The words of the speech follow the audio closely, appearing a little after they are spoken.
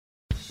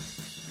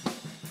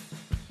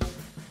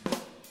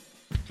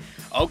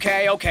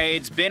Okay,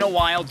 it's been a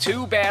while.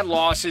 2 bad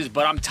losses,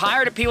 but I'm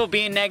tired of people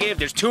being negative.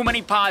 There's too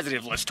many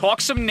positive. Let's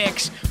talk some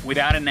Knicks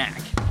without a knack.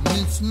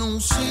 It's no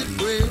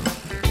secret.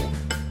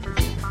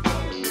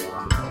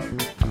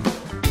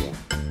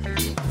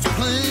 It's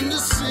plain to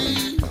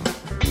see.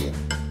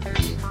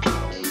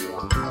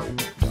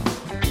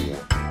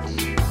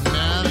 And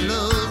I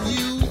love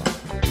you.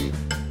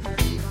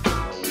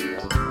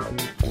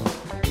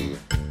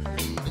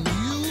 And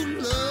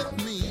you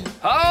love me.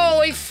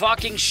 Holy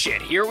fucking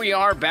shit. Here we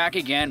are back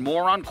again.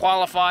 More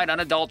unqualified,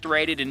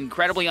 unadulterated, and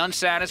incredibly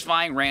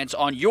unsatisfying rants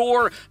on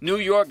your New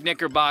York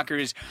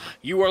Knickerbockers.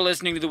 You are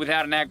listening to the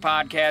Without a Knack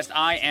podcast.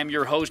 I am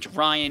your host,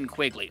 Ryan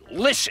Quigley.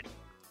 Listen,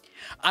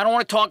 I don't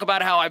want to talk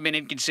about how I've been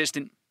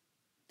inconsistent.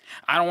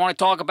 I don't want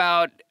to talk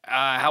about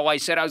how I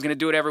said I was going to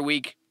do it every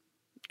week,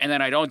 and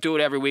then I don't do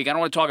it every week. I don't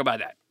want to talk about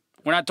that.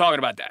 We're not talking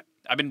about that.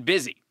 I've been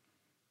busy.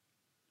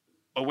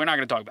 But we're not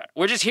going to talk about it.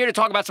 We're just here to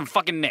talk about some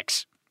fucking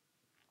Knicks.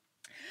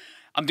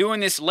 I'm doing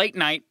this late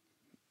night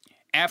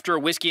after a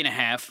whiskey and a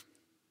half,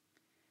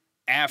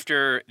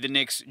 after the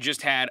Knicks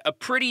just had a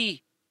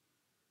pretty,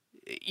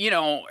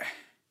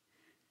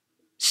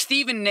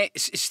 Stephen A.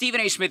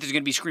 Smith is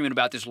going to be screaming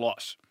about this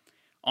loss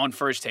on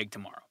First Take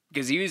tomorrow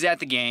because he was at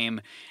the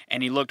game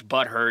and he looked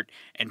butthurt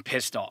and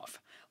pissed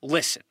off.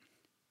 Listen,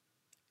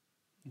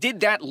 did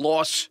that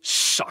loss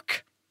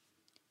suck?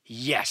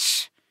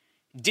 Yes.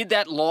 Did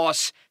that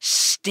loss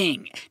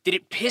sting? Did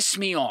it piss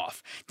me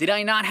off? Did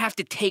I not have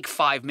to take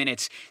 5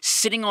 minutes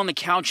sitting on the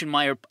couch in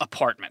my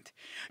apartment,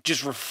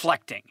 just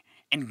reflecting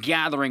and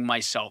gathering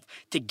myself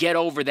to get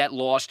over that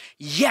loss?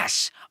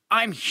 Yes,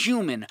 I'm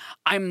human.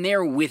 I'm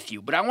there with you.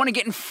 But I want to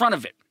get in front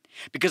of it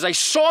because I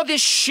saw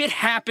this shit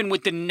happen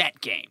with the net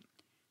game.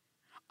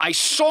 I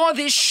saw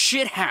this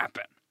shit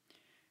happen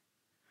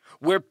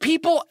where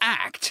people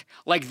act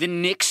like the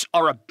Knicks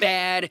are a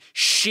bad,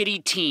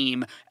 shitty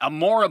team, a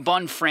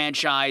moribund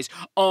franchise.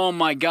 Oh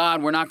my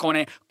God, we're not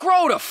going to...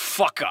 Grow the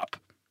fuck up.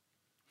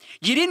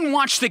 You didn't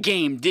watch the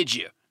game, did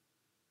you?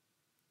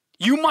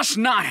 You must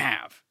not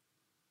have.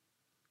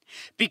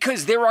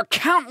 Because there are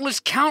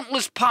countless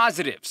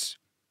positives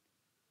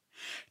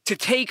to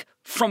take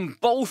from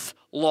both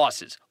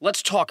losses.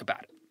 Let's talk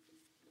about it.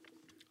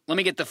 Let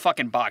me get the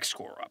fucking box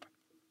score up.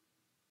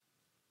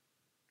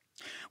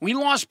 We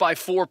lost by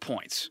 4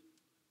 points.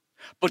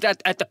 But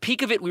at the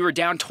peak of it, we were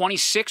down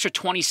 26 or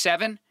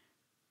 27.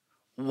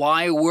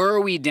 Why were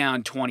we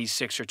down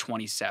 26 or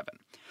 27?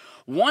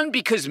 One,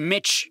 because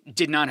Mitch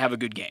did not have a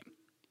good game.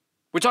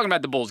 We're talking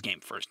about the Bulls game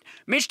first.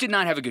 Mitch did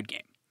not have a good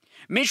game.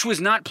 Mitch was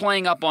not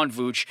playing up on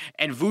Vooch,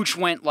 and Vooch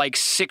went like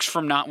 6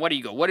 from not. What do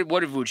you go? What did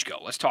Vooch go?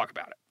 Let's talk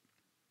about it.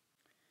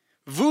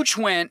 Vooch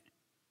went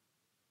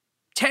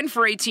 10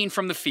 for 18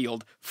 from the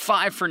field,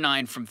 5 for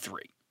 9 from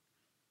 3.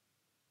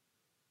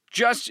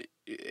 Just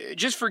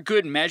for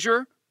good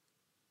measure.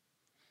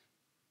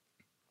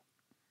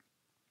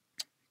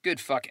 Good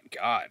fucking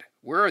God.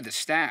 Where are the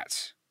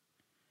stats?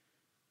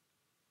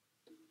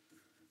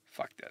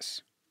 Fuck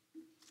this.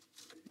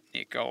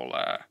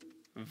 Nikola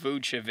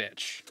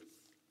Vucevic.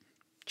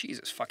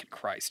 Jesus fucking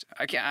Christ.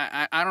 I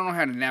don't know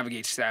how to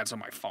navigate stats on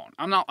my phone.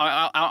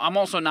 I'm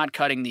also not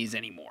cutting these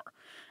anymore.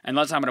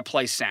 Unless I'm going to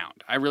play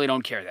sound. I really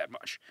don't care that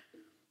much.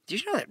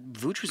 Did you know that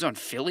Vooch was on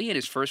Philly in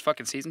his first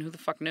fucking season? Who the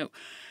fuck knew?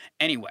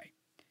 Anyway,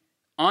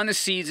 on the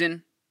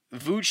season,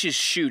 Vooch is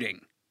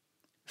shooting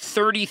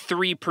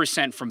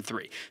 33% from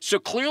 3. So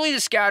clearly the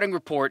scouting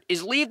report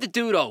is leave the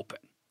dude open.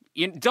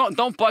 You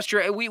don't bust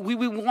your... We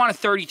want a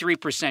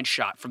 33%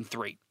 shot from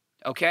 3,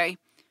 okay?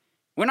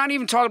 We're not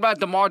even talking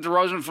about DeMar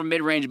DeRozan from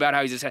mid-range about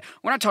how he's just...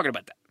 We're not talking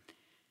about that.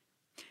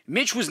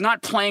 Mitch was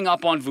not playing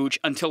up on Vooch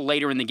until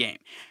later in the game.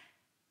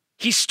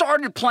 He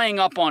started playing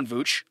up on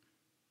Vooch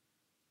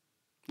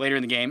later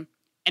in the game,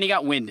 and he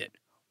got winded.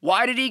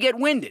 Why did he get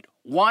winded?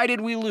 Why did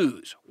we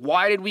lose?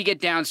 Why did we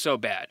get down so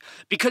bad?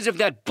 Because of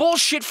that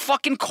bullshit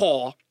fucking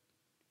call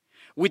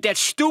with that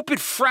stupid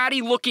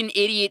fratty-looking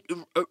idiot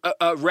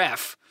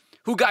ref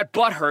who got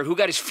butthurt, who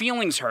got his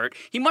feelings hurt.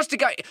 He must have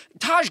got...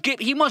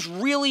 he must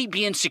really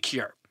be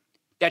insecure.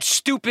 That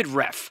stupid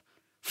ref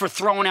for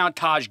throwing out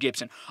Taj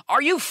Gibson.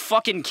 Are you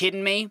fucking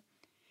kidding me?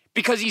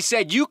 Because he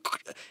said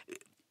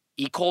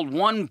he called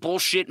one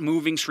bullshit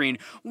moving screen,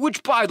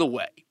 which, by the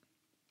way,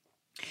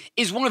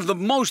 is one of the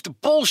most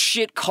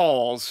bullshit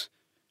calls.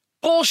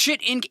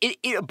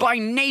 By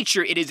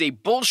nature, it is a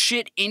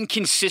bullshit,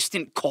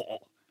 inconsistent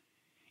call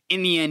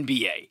in the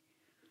NBA.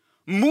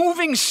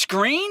 Moving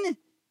screen?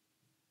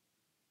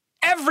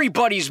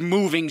 Everybody's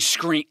moving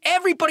screen.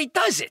 Everybody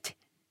does it.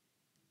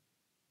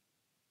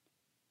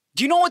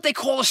 Do you know what they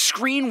call a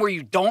screen where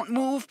you don't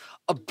move?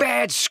 A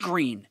bad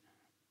screen.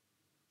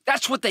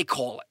 That's what they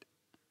call it.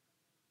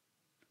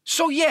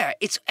 So yeah,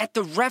 it's at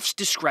the ref's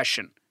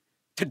discretion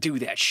to do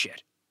that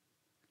shit.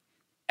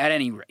 At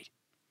any rate.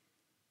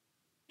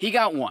 He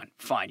got one.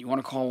 Fine. You want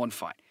to call one?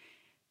 Fine.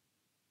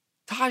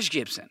 Taj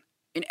Gibson,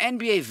 an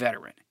NBA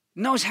veteran,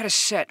 knows how to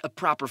set a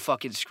proper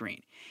fucking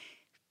screen.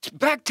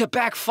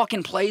 Back-to-back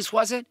fucking plays,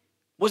 was it?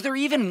 Was there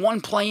even one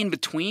play in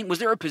between? Was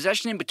there a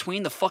possession in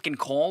between the fucking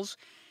calls?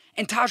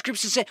 And Taj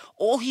Gibson said,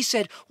 all he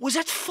said was,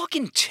 that's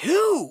fucking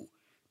 2.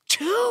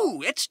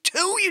 2. That's 2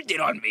 you did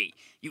on me,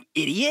 you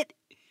idiot.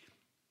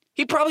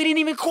 He probably didn't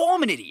even call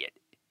him an idiot.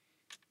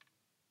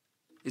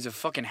 He's a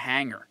fucking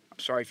hanger. I'm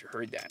sorry if you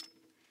heard that.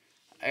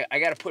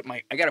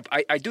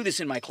 I do this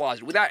in my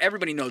closet.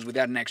 Everybody knows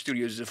Without an X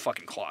Studios is a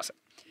fucking closet.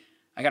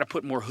 I got to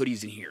put more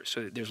hoodies in here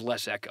so that there's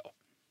less echo.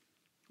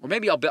 Or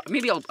maybe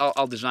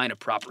I'll design a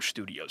proper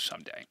studio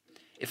someday.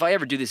 If I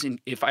ever do this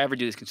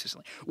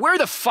consistently. Where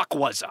the fuck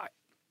was I?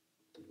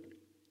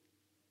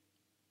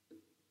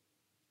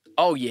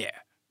 Oh yeah.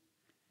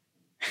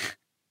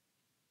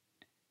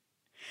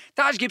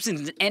 Taj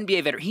Gibson's an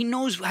NBA veteran. He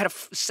knows how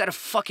to set a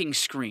fucking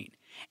screen.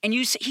 And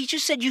he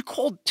just said, you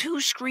called 2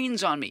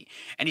 screens on me.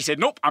 And he said,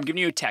 nope, I'm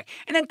giving you a tech.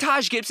 And then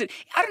Taj Gibson,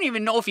 I don't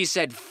even know if he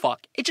said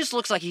fuck. It just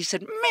looks like he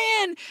said,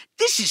 man,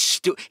 this is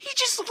stupid.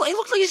 It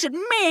looked like he said,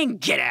 man,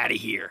 get out of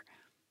here.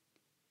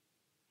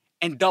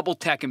 And double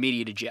tech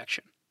immediate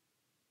ejection.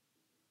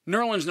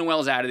 Nerlens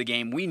Noel's out of the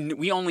game.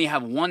 We only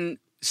have one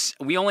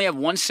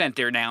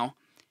center now.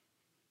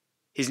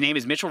 His name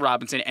is Mitchell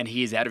Robinson, and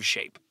he is out of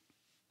shape.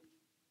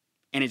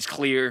 And it's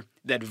clear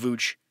that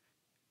Vooch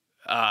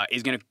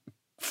is going to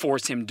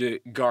force him to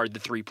guard the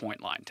three-point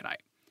line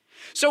tonight.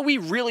 So we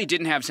really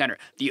didn't have center.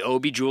 The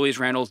Obi Julius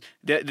Randles,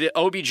 the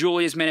Obi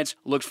Julius minutes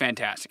looked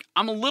fantastic.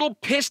 I'm a little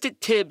pissed at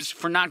Tibbs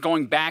for not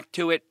going back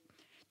to it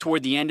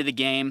toward the end of the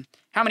game.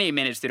 How many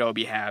minutes did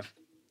Obi have?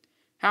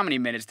 Obi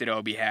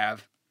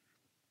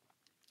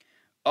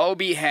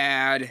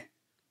had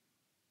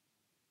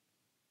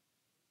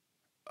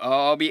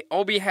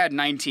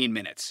 19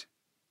 minutes.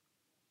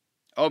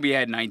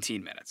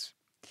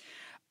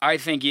 I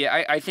think you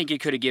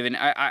could have given.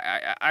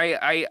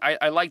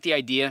 I like the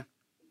idea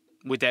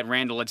with that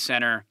Randle at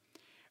center,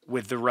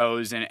 with the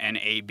Rose and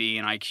AB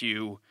and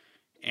IQ,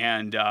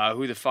 and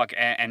who the fuck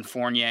and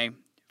Fournier.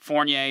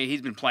 Fournier,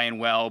 he's been playing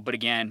well, but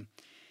again,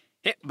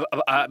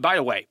 by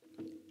the way,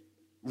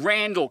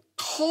 Randle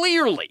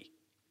clearly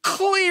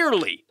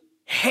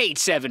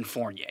hates Evan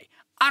Fournier.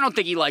 I don't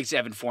think he likes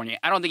Evan Fournier.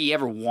 I don't think he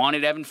ever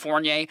wanted Evan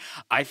Fournier.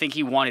 I think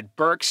he wanted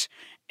Burks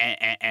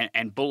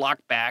and Bullock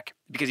back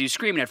because he was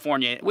screaming at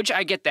Fournier, which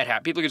I get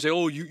that. People can say,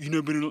 "Oh, you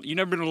never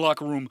been in a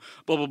locker room,"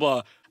 blah blah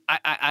blah.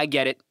 I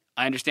get it.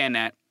 I understand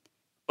that,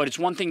 but it's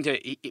one thing to.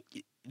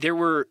 There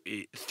were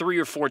 3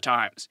 or 4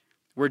 times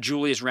where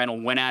Julius Randle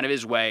went out of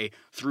his way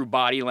through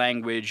body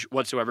language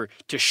whatsoever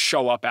to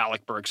show up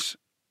to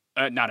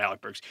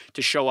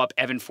show up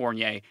Evan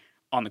Fournier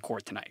on the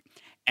court tonight,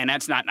 and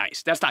that's not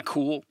nice. That's not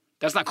cool.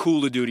 That's not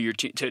cool to do to your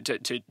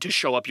to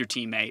show up your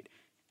teammate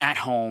at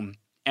home.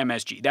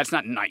 MSG. That's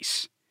not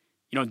nice.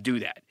 You don't do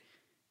that.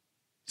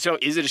 So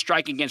is it a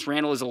strike against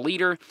Randle as a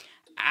leader?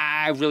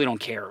 I really don't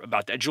care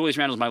about that. Julius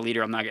Randle's my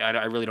leader.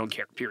 I really don't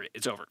care. Period.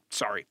 It's over.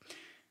 Sorry.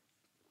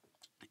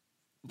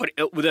 But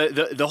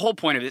the whole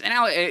point of this, and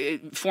now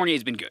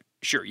Fournier's been good.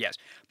 Sure, yes.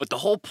 But the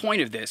whole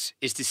point of this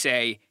is to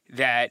say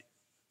that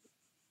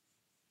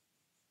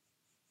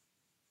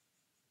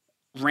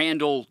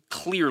Randle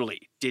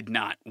clearly did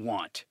not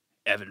want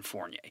Evan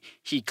Fournier.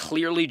 He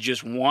clearly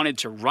just wanted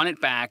to run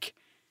it back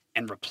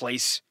and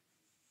replace,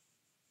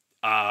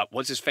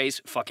 what's his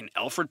face? Fucking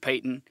Elfrid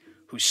Payton,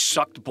 who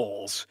sucked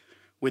balls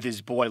with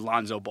his boy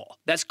Lonzo Ball.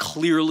 That's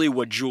clearly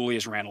what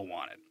Julius Randle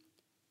wanted.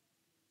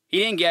 He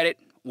didn't get it.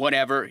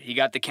 Whatever. He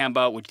got the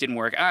Kemba, which didn't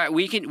work. All right,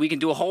 we can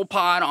do a whole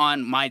pod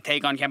on my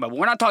take on Kemba, but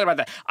we're not talking about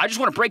that. I just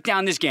want to break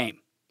down this game.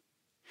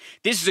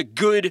 This is a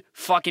good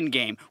fucking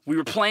game. We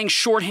were playing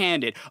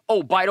shorthanded.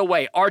 Oh, by the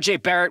way,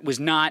 RJ Barrett was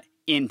not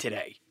in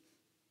today.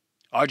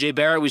 RJ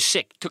Barrett was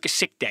sick, took a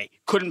sick day,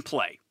 couldn't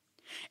play.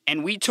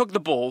 And we took the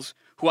Bulls,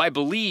 who I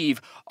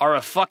believe are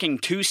a fucking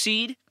 2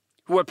 seed,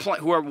 who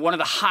are one of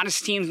the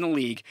hottest teams in the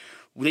league.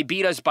 They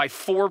beat us by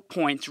 4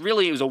 points.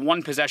 Really, it was a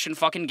one-possession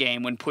fucking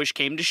game when push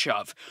came to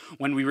shove.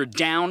 When we were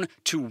down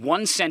to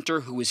one center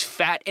who was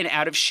fat and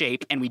out of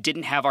shape, and we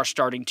didn't have our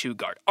starting 2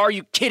 guard. Are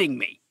you kidding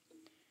me?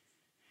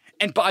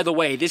 And by the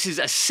way, this is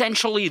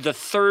essentially the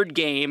 3rd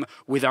game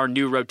with our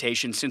new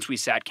rotation since we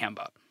sat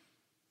Kemba.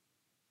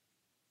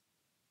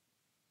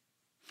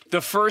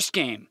 The first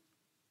game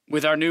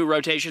with our new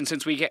rotation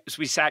since we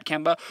sat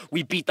Kemba,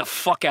 we beat the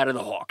fuck out of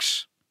the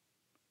Hawks.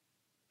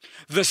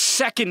 The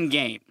second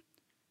game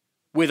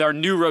with our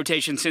new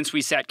rotation since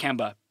we sat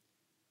Kemba,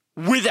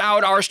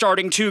 without our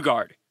starting 2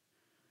 guard,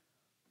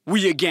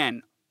 we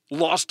again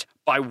lost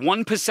by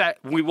one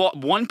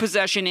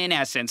possession in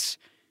essence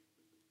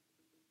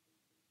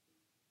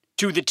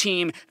to the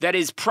team that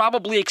is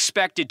probably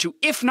expected to,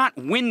 if not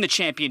win the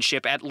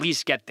championship, at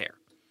least get there.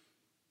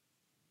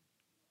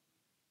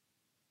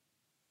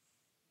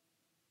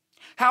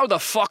 How the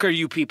fuck are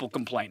you people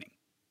complaining?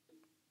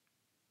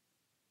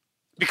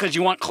 Because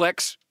you want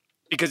clicks?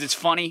 Because it's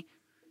funny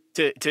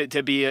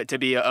to be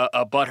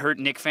a butthurt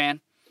Knick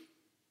fan?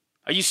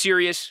 Are you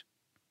serious?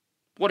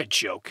 What a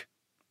joke.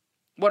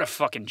 What a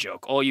fucking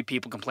joke. All you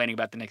people complaining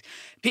about the Knicks.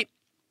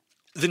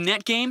 The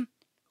net game,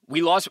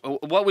 we lost.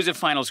 What was the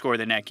final score of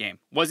the net game?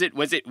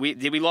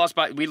 We lost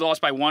by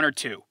 1 or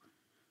 2?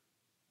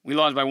 We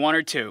lost by 1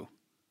 or 2.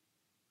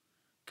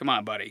 Come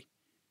on, buddy.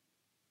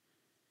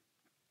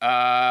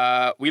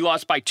 We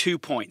lost by 2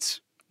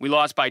 points.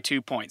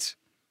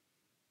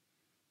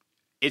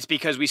 It's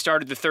because we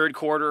started the third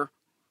quarter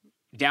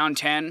down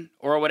 10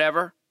 or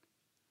whatever.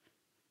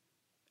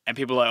 And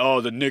people are like,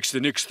 oh, the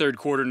Knicks third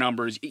quarter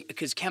numbers.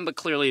 Because Kemba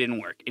clearly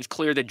didn't work. It's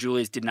clear that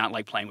Julius did not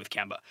like playing with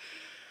Kemba.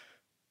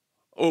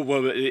 Oh,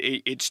 well,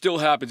 it still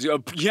happens.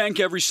 Yank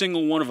every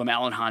single one of them,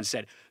 Alan Hahn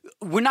said.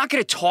 We're not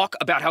going to talk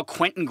about how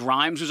Quentin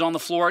Grimes was on the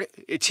floor.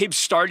 Tibbs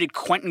started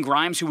Quentin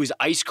Grimes, who was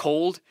ice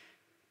cold,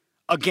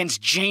 against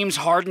James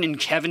Harden and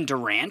Kevin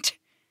Durant.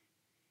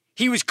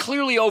 He was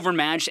clearly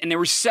overmatched, and there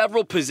were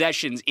several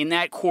possessions in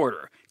that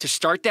quarter, to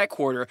start that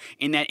quarter,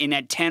 in that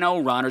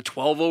 10-0 run or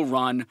 12-0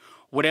 run,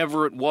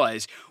 whatever it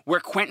was, where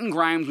Quentin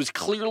Grimes was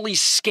clearly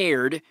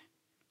scared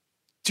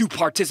to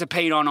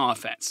participate on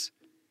offense.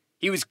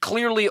 He was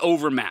clearly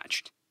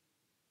overmatched.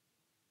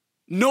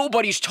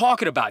 Nobody's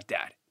talking about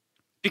that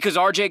because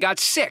RJ got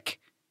sick.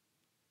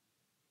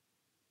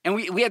 And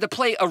we had to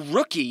play a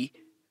rookie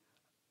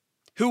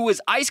who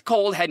was ice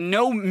cold, had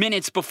no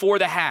minutes before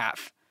the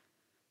half.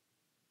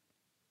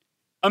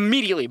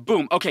 Immediately,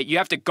 boom. Okay, you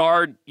have to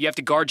guard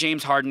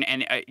James Harden,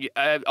 and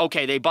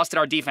okay, they busted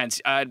our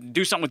defense.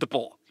 Do something with the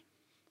ball.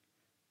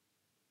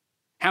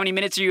 How many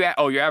minutes are you at?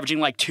 Oh, you're averaging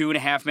like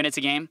 2.5 minutes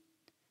a game?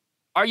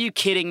 Are you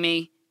kidding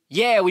me?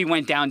 Yeah, we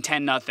went down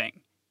 10-0.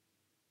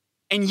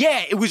 And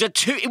yeah, it was a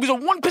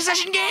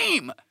 1-possession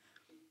game.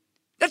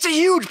 That's a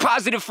huge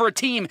positive for a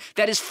team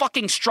that is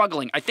fucking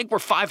struggling. I think we're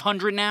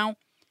 500 now.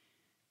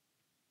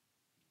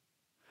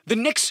 The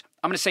Knicks,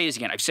 I'm going to say this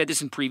again. I've said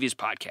this in previous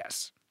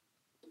podcasts.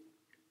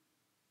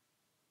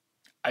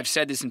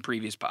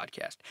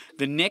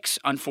 The Knicks,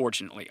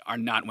 unfortunately, are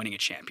not winning a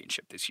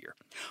championship this year.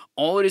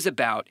 All it is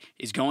about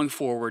is going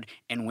forward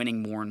and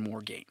winning more and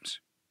more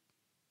games.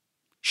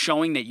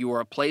 Showing that you are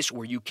a place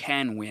where you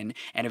can win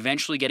and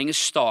eventually getting a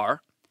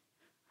star,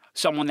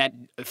 someone that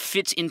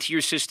fits into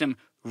your system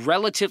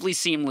relatively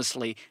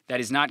seamlessly, that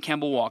is not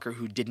Kemba Walker,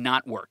 who did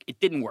not work. It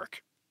didn't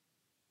work.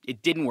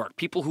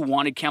 People who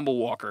wanted Kemba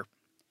Walker,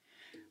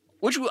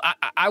 which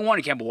I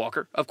wanted Kemba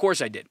Walker. Of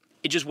course I did.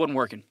 It just wasn't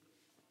working.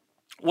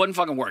 Wasn't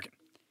fucking working.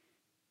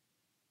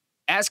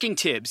 Asking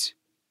Tibbs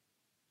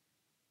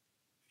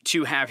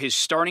to have his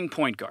starting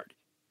point guard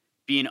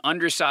be an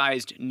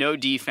undersized, no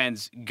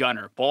defense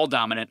gunner, ball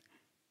dominant,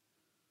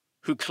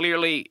 who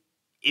clearly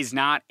is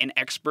not an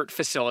expert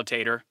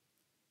facilitator,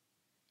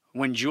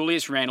 when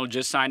Julius Randle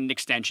just signed an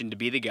extension to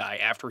be the guy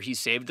after he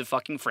saved the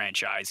fucking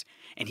franchise,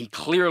 and he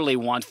clearly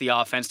wants the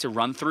offense to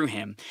run through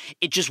him,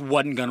 it just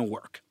wasn't going to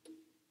work.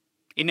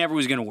 It never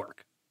was going to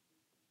work.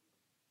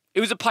 It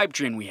was a pipe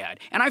dream we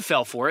had, and I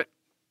fell for it.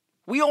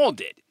 We all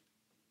did.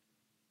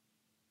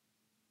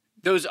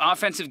 Those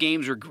offensive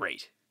games were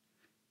great.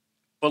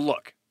 But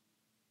look,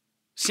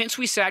 since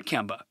we sat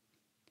Kemba,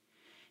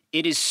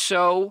 it is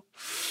so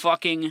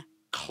fucking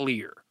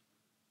clear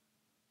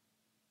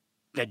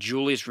that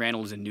Julius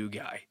Randle is a new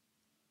guy.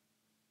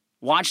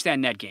 Watch that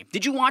net game.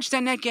 Did you watch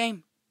that net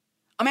game?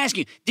 I'm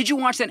asking you, did you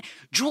watch that?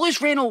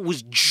 Julius Randle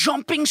was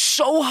jumping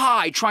so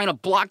high trying to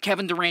block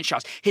Kevin Durant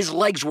shots. His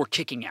legs were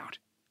kicking out.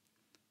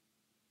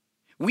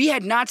 We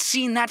had not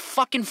seen that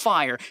fucking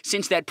fire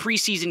since that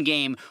preseason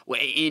game,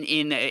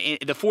 in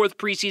the fourth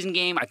preseason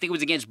game, I think it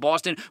was against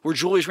Boston, where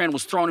Julius Randle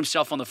was throwing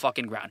himself on the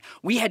fucking ground.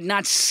 We had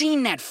not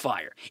seen that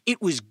fire.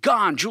 It was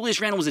gone.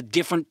 Julius Randle was a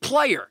different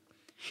player.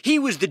 He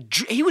was the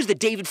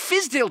David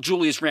Fizdale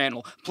Julius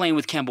Randle playing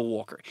with Kemba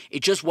Walker.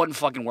 It just wasn't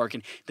fucking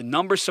working. The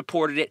numbers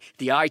supported it.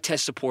 The eye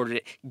test supported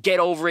it.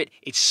 Get over it.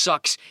 It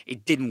sucks.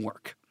 It didn't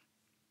work.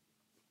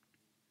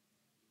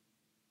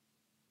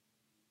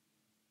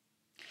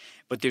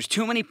 But there's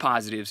too many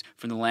positives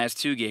from the last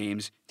two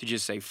games to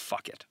just say,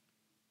 fuck it.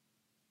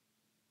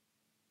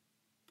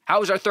 How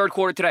was our third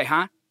quarter today,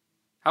 huh?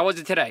 How was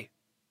it today?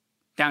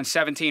 Down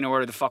 17 or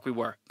whatever the fuck we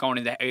were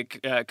coming into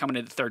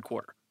the third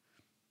quarter.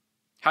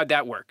 How'd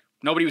that work?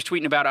 Nobody was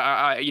tweeting about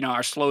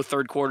our slow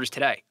third quarters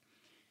today.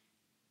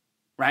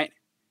 Right?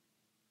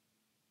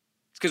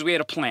 It's because we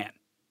had a plan.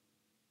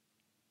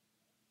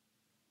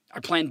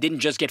 Our plan didn't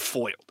just get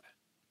foiled.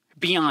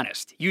 Be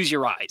honest. Use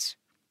your eyes.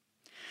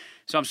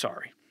 So I'm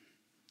sorry.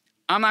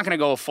 I'm not going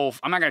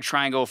to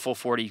try and go a full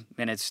 40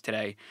 minutes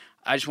today.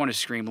 I just want to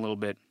scream a little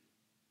bit.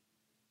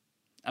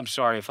 I'm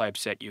sorry if I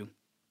upset you.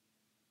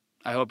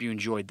 I hope you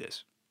enjoyed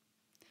this.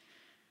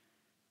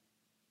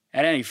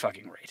 At any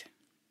fucking rate.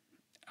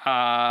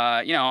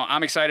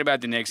 I'm excited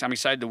about the Knicks. I'm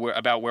excited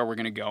about where we're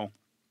going to go.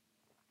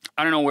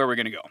 I don't know where we're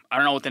going to go. I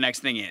don't know what the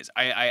next thing is.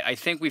 I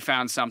think we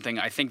found something.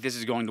 I think this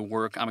is going to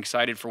work. I'm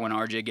excited for when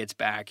RJ gets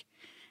back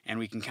and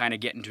we can kind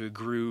of get into a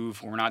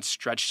groove where we're not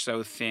stretched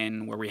so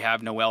thin, where we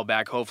have Noel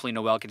back. Hopefully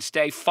Noel can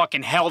stay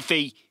fucking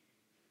healthy.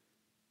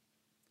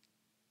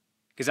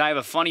 Because I have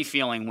a funny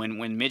feeling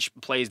when Mitch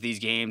plays these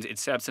games, it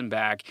sets him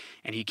back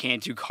and he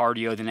can't do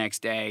cardio the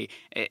next day,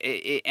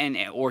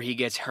 or he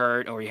gets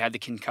hurt, or he had the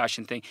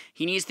concussion thing.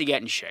 He needs to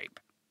get in shape.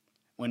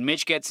 When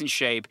Mitch gets in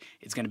shape,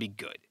 it's going to be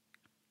good.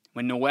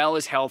 When Noel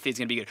is healthy, it's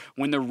going to be good.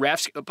 When the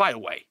refs, by the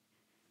way,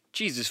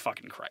 Jesus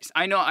fucking Christ.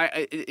 I know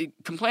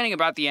complaining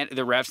about the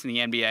refs in the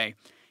NBA,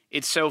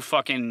 it's so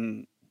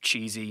fucking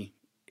cheesy.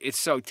 It's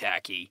so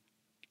tacky.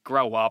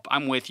 Grow up.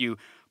 I'm with you.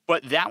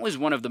 But that was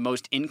one of the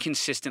most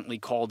inconsistently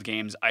called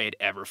games I had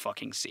ever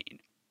fucking seen.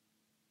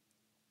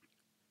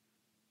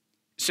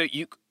 So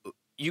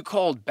you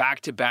called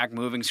back-to-back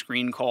moving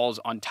screen calls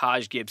on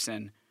Taj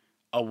Gibson,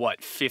 a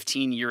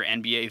 15-year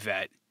NBA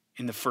vet,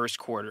 in the first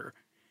quarter.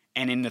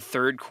 And in the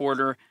third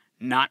quarter,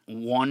 not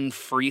one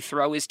free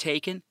throw is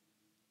taken?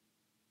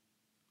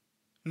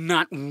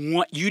 Not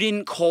one. You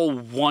didn't call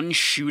one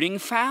shooting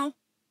foul?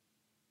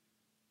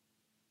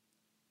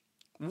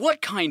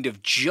 What kind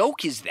of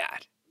joke is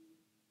that?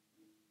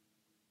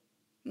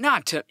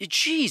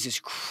 Jesus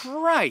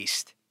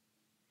Christ.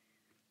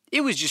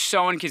 It was just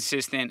so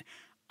inconsistent.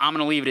 I'm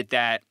going to leave it at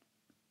that.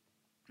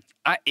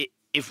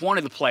 If one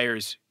of the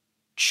players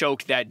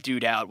choked that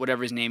dude out,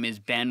 whatever his name is,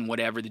 Ben,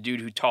 whatever, the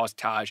dude who tossed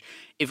Taj,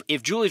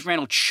 if Julius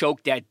Randle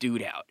choked that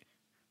dude out,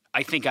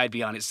 I think I'd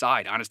be on his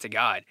side, honest to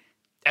God.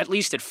 At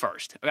least at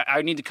first.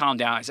 I need to calm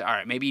down. I said, all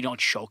right, maybe you don't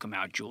choke him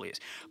out, Julius.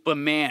 But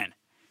man,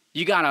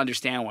 you got to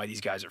understand why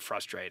these guys are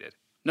frustrated.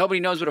 Nobody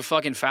knows what a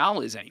fucking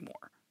foul is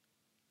anymore.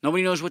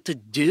 Nobody knows what to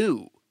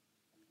do.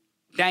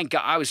 Thank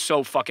God. I was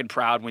so fucking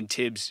proud when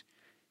Tibbs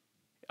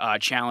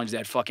challenged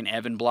that fucking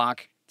Evan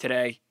block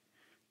today.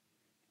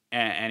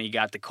 And he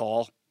got the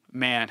call.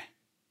 Man,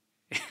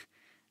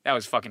 that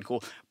was fucking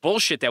cool.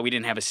 Bullshit that we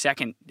didn't have a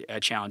second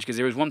challenge, because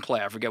there was one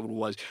play, I forget what it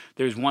was.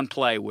 There was one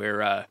play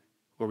where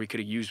we could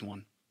have used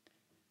one.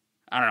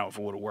 I don't know if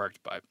it would have worked,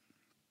 but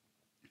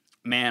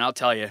man, I'll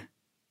tell you.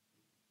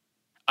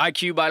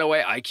 IQ, by the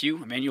way,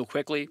 Immanuel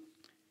Quickley,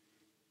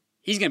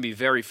 he's going to be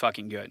very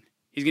fucking good.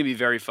 He's going to be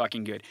very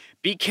fucking good.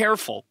 Be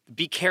careful.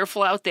 Be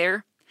careful out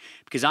there,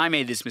 because I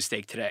made this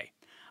mistake today.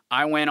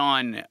 I went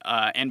on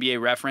NBA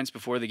Reference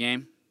before the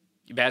game,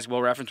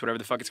 Basketball Reference, whatever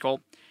the fuck it's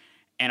called,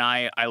 and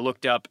I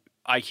looked up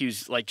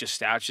IQ's just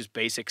stats, just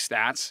basic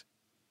stats,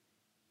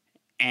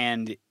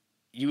 and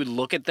you would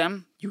look at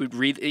them, you would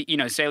read,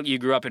 say you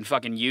grew up in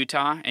fucking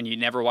Utah and you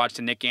never watched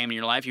a Knick game in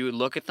your life, you would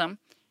look at them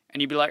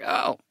and you'd be like,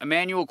 oh,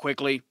 Immanuel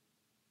Quickley,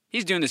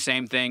 he's doing the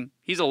same thing.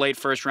 He's a late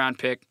first-round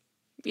pick.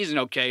 He's an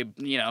okay,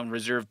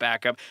 reserve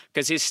backup,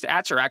 because his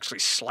stats are actually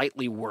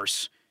slightly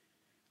worse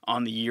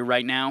on the year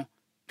right now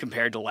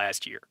compared to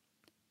last year.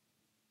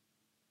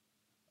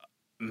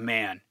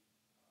 Man,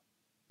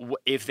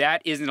 if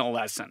that isn't a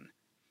lesson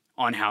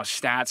on how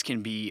stats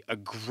can be a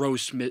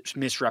gross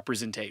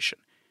misrepresentation,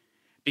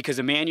 because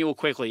Immanuel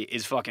Quickley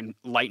is fucking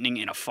lightning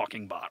in a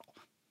fucking bottle.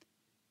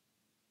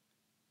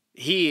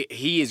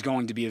 He is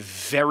going to be a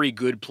very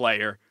good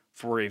player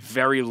for a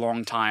very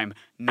long time.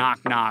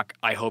 Knock, knock.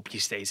 I hope he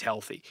stays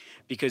healthy.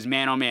 Because,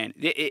 man, oh, man.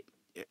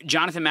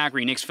 Jonathan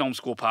Macri, Knicks Film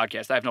School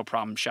podcast, I have no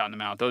problem shouting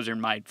them out. Those are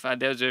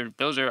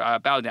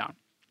bow down.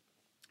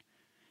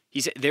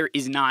 He said there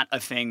is not a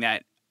thing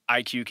that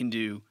IQ can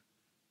do.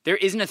 There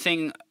isn't a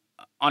thing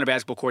on a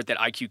basketball court that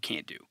IQ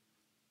can't do.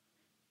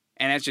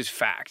 And that's just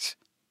facts.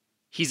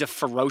 He's a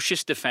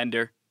ferocious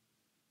defender.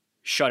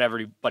 Shut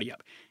everybody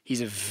up.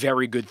 He's a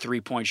very good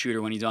three-point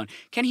shooter when he's on.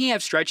 Can he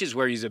have stretches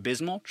where he's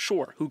abysmal?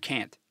 Sure. Who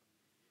can't?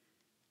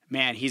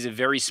 Man, he's a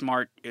very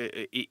smart.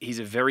 He's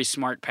a very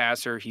smart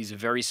passer. He's a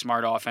very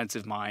smart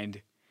offensive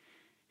mind.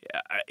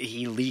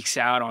 He leaks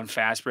out on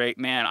fast break.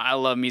 Man, I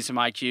love me some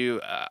IQ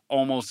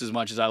almost as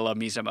much as I love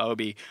me some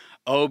Obi.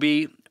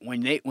 Obi, when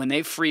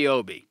they free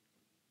Obi,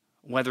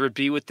 whether it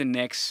be with the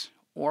Knicks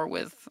or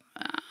with,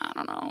 I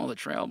don't know, the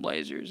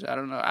Trailblazers. I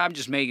don't know. I'm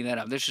just making that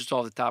up. That's just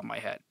off the top of my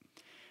head.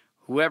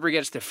 Whoever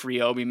gets to free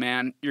Obi,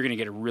 man, you're going to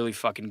get a really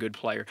fucking good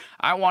player.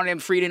 I wanted him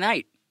free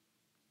tonight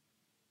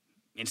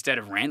instead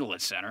of Randle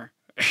at center.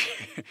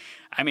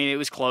 I mean, it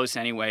was close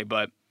anyway,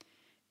 but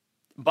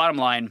bottom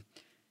line,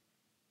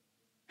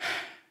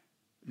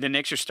 the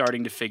Knicks are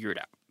starting to figure it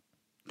out.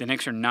 The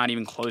Knicks are not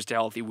even close to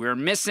healthy. We're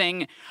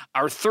missing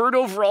our third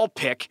overall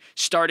pick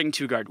starting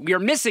two guard. We are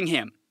missing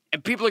him.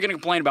 And people are going to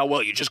complain about,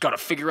 well, you just got to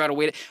figure out a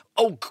way to...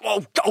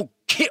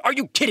 Are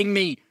you kidding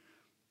me?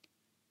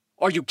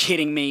 Are you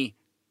kidding me?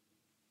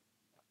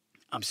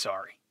 I'm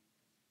sorry.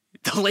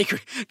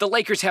 The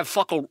Lakers have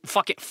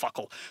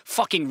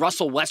fucking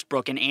Russell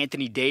Westbrook and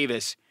Anthony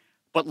Davis,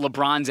 but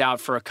LeBron's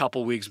out for a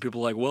couple weeks.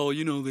 People are like, well,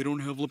 they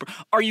don't have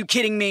LeBron. Are you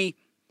kidding me?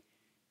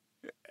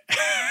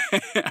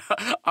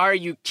 Are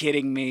you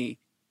kidding me?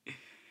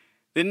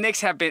 The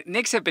Knicks have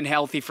been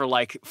healthy for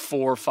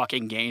 4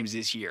 fucking games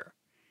this year.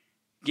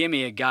 Give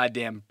me a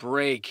goddamn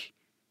break.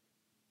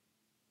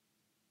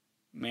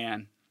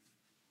 Man.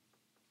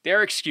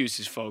 They're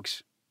excuses,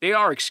 folks. They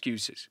are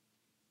excuses.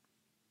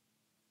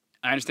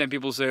 I understand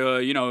people say,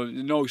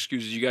 no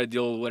excuses. You got to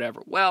deal with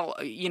whatever. Well,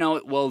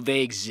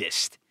 they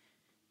exist.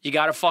 You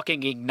got to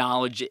fucking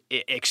acknowledge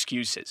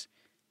excuses.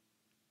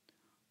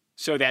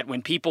 So that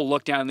when people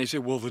look down and they say,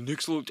 well, the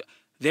Knicks looked...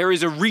 There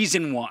is a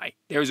reason why.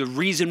 There's a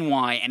reason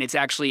why, and it's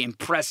actually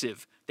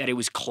impressive that it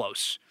was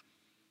close.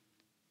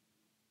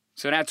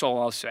 So that's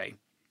all I'll say.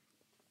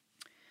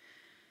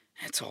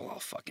 That's all I'll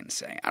fucking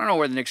say. I don't know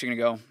where the Knicks are going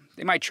to go.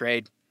 They might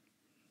trade.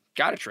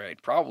 Got to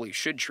trade. Probably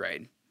should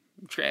trade.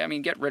 I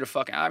mean, get rid of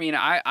fucking. I mean,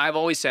 I've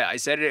always said. I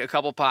said it a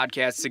couple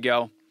podcasts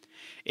ago.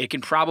 It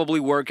can probably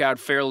work out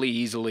fairly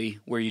easily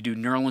where you do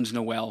Nerlens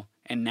Noel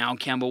and now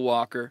Kemba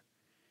Walker.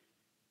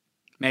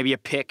 Maybe a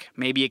pick,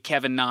 maybe a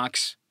Kevin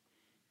Knox.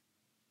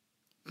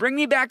 Bring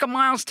me back a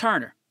Miles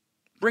Turner.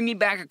 Bring me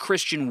back a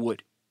Christian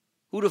Wood.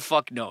 Who the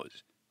fuck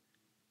knows?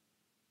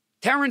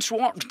 Terrence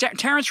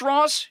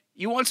Ross,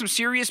 you want some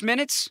serious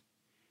minutes?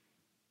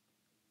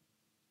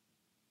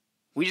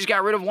 We just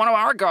got rid of one of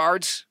our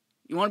guards.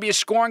 You want to be a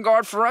scoring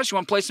guard for us? You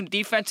want to play some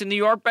defense in New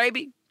York,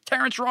 baby?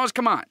 Terrence Ross,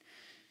 come on.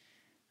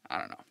 I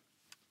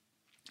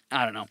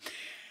don't know.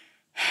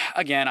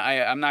 Again,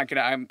 I'm not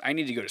gonna. I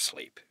need to go to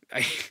sleep.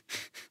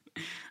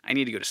 I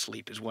need to go to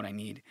sleep is what I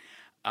need.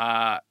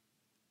 At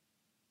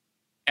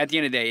the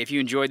end of the day, if you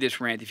enjoyed this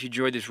rant, if you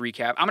enjoyed this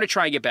recap, I'm gonna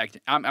try and get back.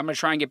 I'm gonna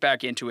try and get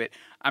back into it.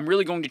 I'm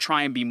really going to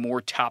try and be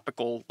more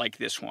topical, like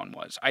this one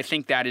was. I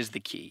think that is the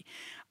key.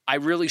 I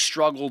really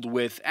struggled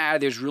with.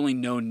 There's really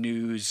no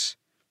news.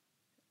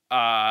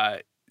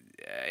 I'll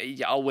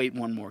wait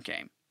one more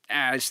game.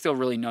 There's still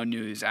really no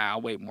news.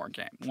 I'll wait one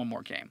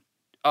more game.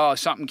 Oh,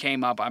 something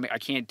came up. I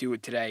can't do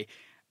it today.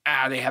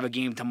 They have a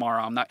game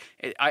tomorrow.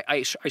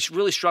 I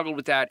really struggled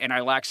with that, and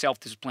I lack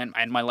self-discipline,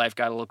 and my life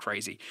got a little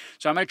crazy.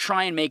 So I'm going to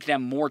try and make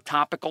them more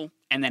topical,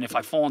 and then if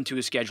I fall into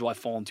a schedule, I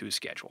fall into a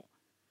schedule.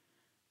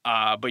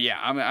 But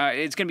yeah,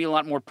 it's going to be a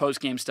lot more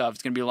post-game stuff.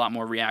 It's going to be a lot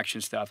more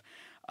reaction stuff.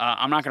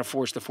 I'm not going to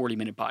force the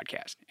 40-minute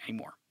podcast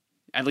anymore.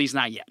 At least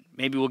not yet.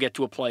 Maybe we'll get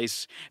to a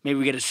place. Maybe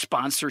we get a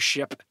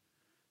sponsorship.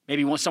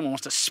 Maybe someone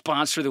wants to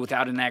sponsor the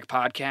Without a Knack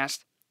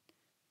podcast.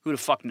 Who the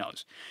fuck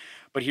knows?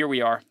 But here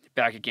we are,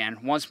 back again.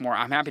 Once more,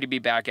 I'm happy to be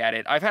back at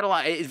it. I've had a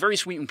lot. It's very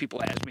sweet when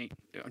people ask me,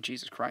 oh,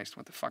 Jesus Christ,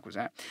 what the fuck was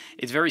that?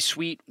 It's very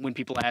sweet when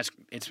people ask,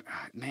 it's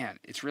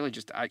really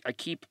just,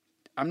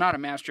 I'm not a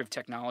master of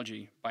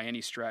technology by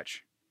any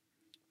stretch.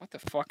 What the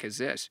fuck is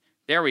this?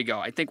 There we go.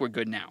 I think we're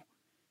good now.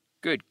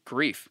 Good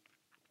grief.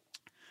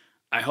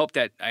 I hope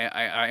that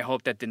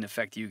didn't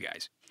affect you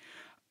guys.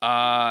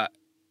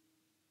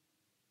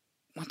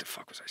 What the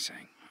fuck was I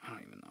saying? I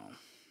don't even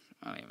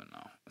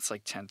know. It's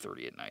like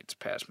 10:30 at night. It's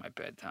past my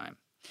bedtime.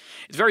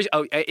 It's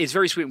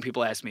very sweet when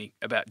people ask me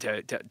about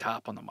to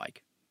hop on the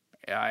mic.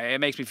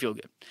 It makes me feel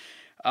good.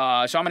 So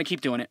I'm going to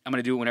keep doing it. I'm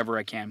going to do it whenever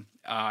I can.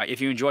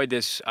 If you enjoyed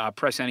this,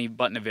 press any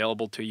button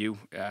available to you.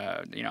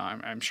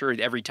 I'm sure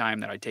every time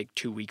that I take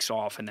 2 weeks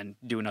off and then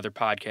do another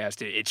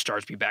podcast, it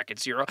starts me back at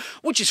zero,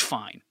 which is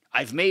fine.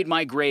 I've made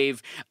my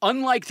grave.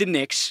 Unlike the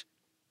Knicks,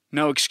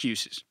 no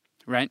excuses,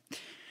 right?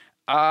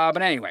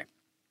 But anyway.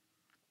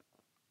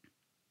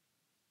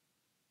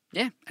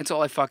 Yeah, that's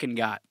all I fucking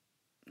got.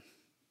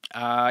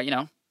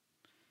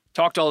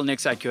 Talked all the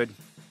Knicks I could.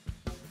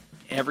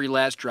 Every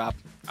last drop.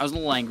 I was a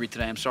little angry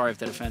today. I'm sorry if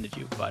that offended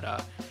you.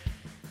 But,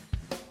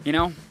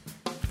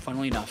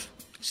 funnily enough,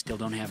 still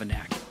don't have a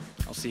knack.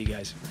 I'll see you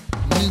guys.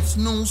 It's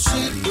no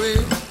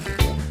secret.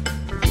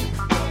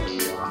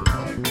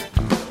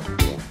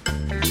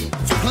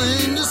 It's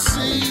plain to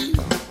see.